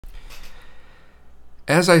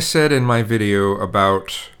as I said in my video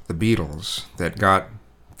about the Beatles, that got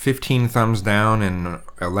 15 thumbs down and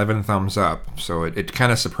 11 thumbs up, so it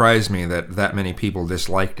kind of surprised me that many people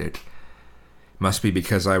disliked it. Must be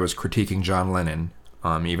because I was critiquing John Lennon,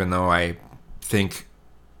 even though I think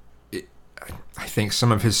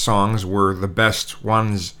some of his songs were the best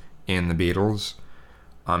ones in the Beatles,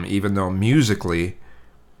 even though musically,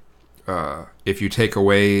 if you take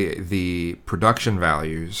away the production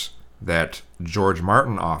values that George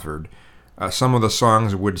Martin offered, some of the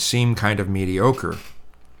songs would seem kind of mediocre.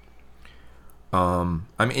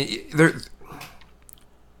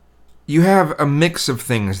 You have a mix of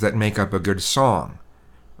things that make up a good song,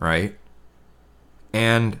 right?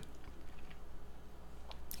 And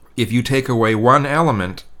if you take away one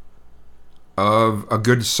element of a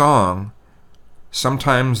good song,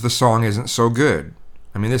 sometimes the song isn't so good.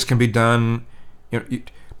 I mean, this can be done.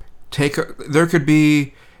 There could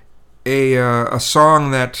be a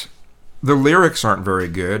song that the lyrics aren't very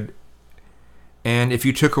good, and if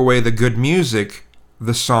you took away the good music,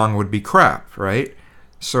 the song would be crap, right?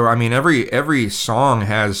 So, I mean, every song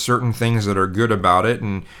has certain things that are good about it,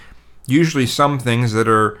 and usually some things that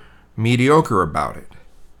are mediocre about it.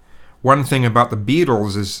 One thing about the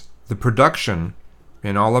Beatles is the production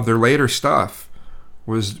in all of their later stuff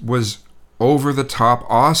was over the top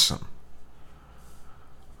awesome.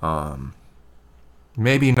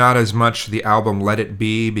 Maybe not as much the album Let It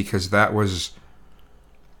Be, because that was,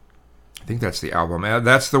 I think that's the album.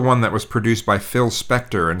 That's the one that was produced by Phil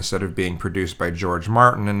Spector instead of being produced by George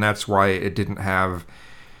Martin, and that's why it didn't have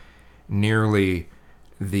nearly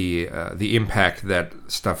the impact that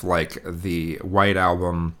stuff like the White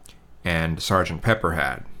Album and Sgt. Pepper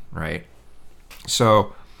had, right?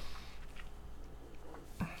 So,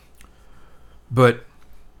 but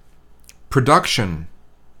production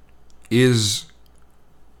is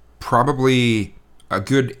probably a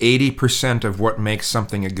good 80% of what makes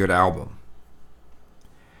something a good album.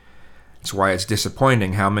 It's why it's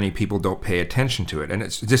disappointing how many people don't pay attention to it. And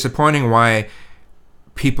it's disappointing why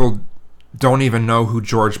people don't even know who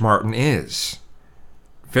George Martin is.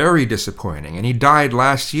 Very disappointing. And he died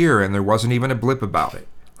last year and there wasn't even a blip about it,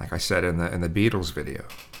 like I said in the Beatles video.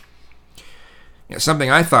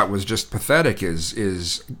 Something I thought was just pathetic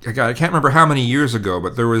is I can't remember how many years ago,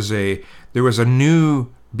 but there was a new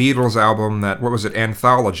Beatles album that, what was it,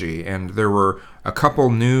 Anthology, and there were a couple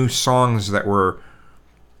new songs that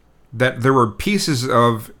there were pieces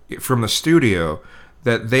of from the studio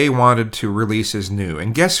that they wanted to release as new.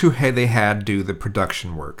 And guess who they had do the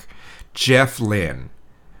production work? Jeff Lynne.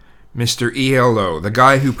 Mr. ELO, the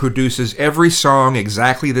guy who produces every song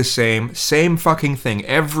exactly the same fucking thing,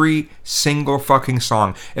 every single fucking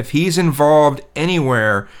song. If he's involved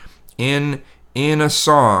anywhere in a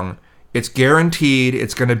song, it's guaranteed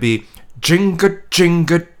it's going to be jinga,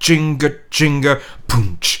 jinga, jinga, jinga,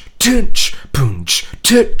 punch, titch, punch,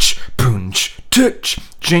 titch, punch, titch,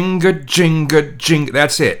 jinga, jinga, jinga.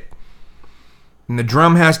 That's it. And the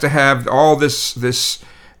drum has to have all this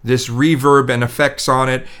reverb and effects on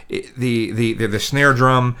it. The snare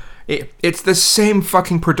drum. It's the same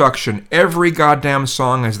fucking production. Every goddamn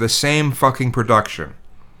song is the same fucking production.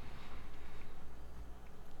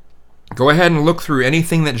 Go ahead and look through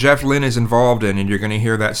anything that Jeff Lynne is involved in, and you're going to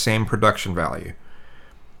hear that same production value.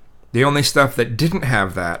 The only stuff that didn't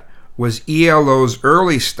have that was ELO's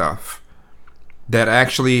early stuff that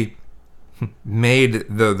actually made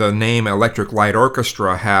the name Electric Light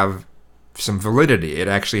Orchestra have some validity. It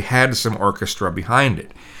actually had some orchestra behind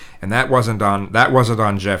it. And that wasn't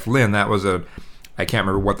on Jeff Lynne. That was I can't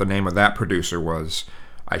remember what the name of that producer was.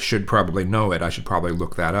 I should probably know it. I should probably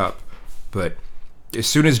look that up. But as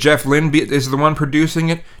soon as Jeff Lynne is the one producing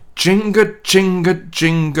it, jinga, jinga,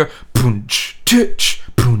 jinga, punch, titch,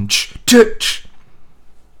 punch, titch.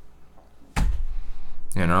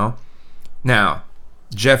 You know? Now,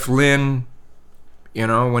 Jeff Lynne, you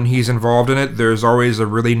know, when he's involved in it, there's always a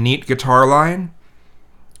really neat guitar line.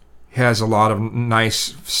 It has a lot of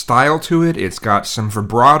nice style to it. It's got some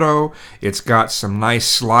vibrato. It's got some nice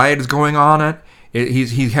slides going on it.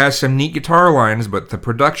 He has some neat guitar lines, but the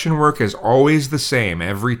production work is always the same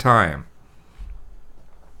every time.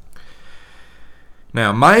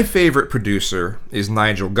 Now, my favorite producer is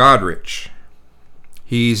Nigel Godrich.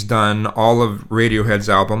 He's done all of Radiohead's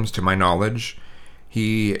albums, to my knowledge.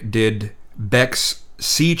 He did Beck's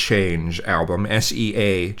Sea Change album,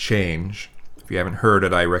 SEA Change. If you haven't heard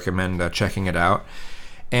it, I recommend checking it out.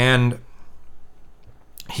 And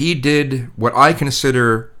he did what I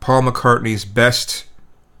consider Paul McCartney's best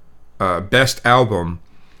album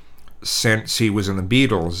since he was in the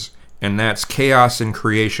Beatles, and that's Chaos and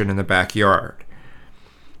Creation in the Backyard.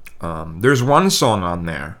 There's one song on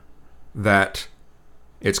there that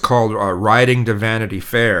it's called Riding to Vanity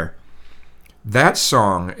Fair. That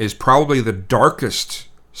song is probably the darkest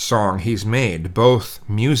song he's made, both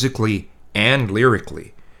musically and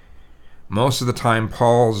lyrically. Most of the time,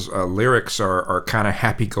 Paul's lyrics are kind of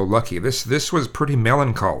happy-go-lucky. This was pretty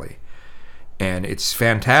melancholy, and it's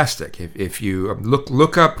fantastic. If you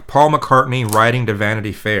look up Paul McCartney Riding to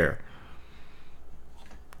Vanity Fair,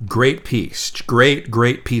 great piece,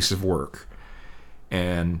 great piece of work,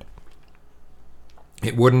 and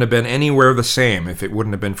it wouldn't have been anywhere the same if it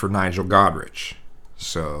wouldn't have been for Nigel Godrich.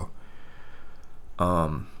 So,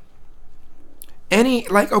 one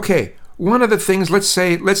of the things,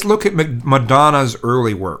 let's look at Madonna's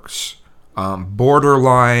early works.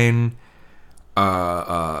 Borderline,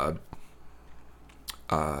 Papa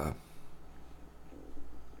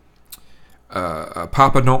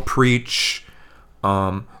Don't Preach.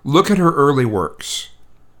 Look at her early works.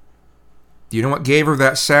 Do you know what gave her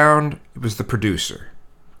that sound? It was the producer.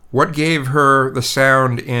 What gave her the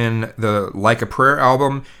sound in the Like a Prayer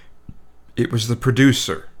album? It was the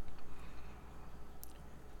producer.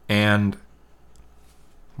 And,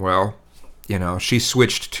 well, she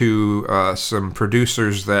switched to some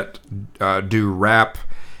producers that do rap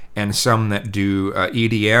and some that do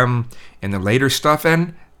EDM and the later stuff,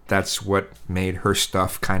 and that's what made her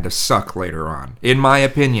stuff kind of suck later on. In my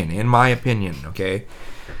opinion, okay?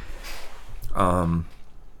 One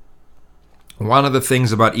of the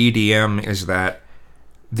things about EDM is that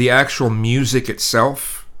the actual music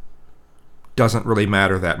itself doesn't really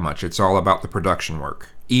matter that much. It's all about the production work.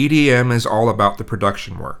 EDM is all about the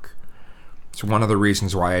production work. It's one of the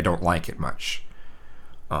reasons why I don't like it much.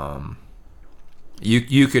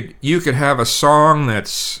 You could have a song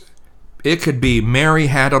it could be Mary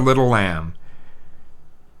Had a Little Lamb,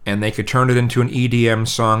 and they could turn it into an EDM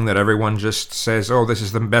song that everyone just says, oh, this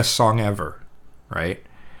is the best song ever, right?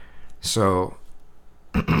 So,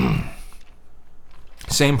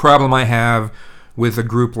 same problem I have with a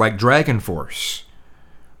group like Dragon Force.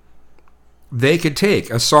 They could take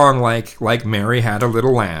a song like Mary Had a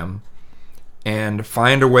Little Lamb and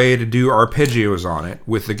find a way to do arpeggios on it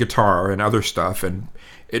with the guitar and other stuff, and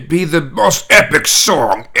it'd be the most epic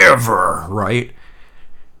song ever, right?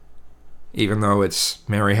 Even though it's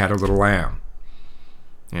Mary Had a Little Lamb.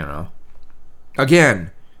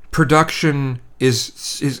 Again, production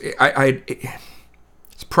is it's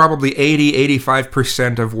probably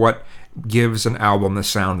 80-85% of what gives an album the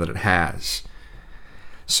sound that it has.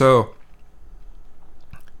 So,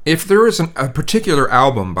 if there is a particular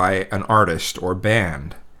album by an artist or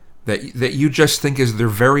band that you just think is their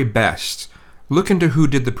very best, look into who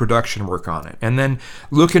did the production work on it, and then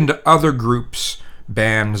look into other groups,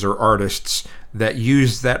 bands, or artists that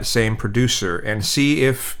use that same producer, and see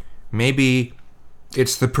if maybe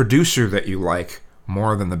it's the producer that you like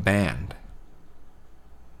more than the band.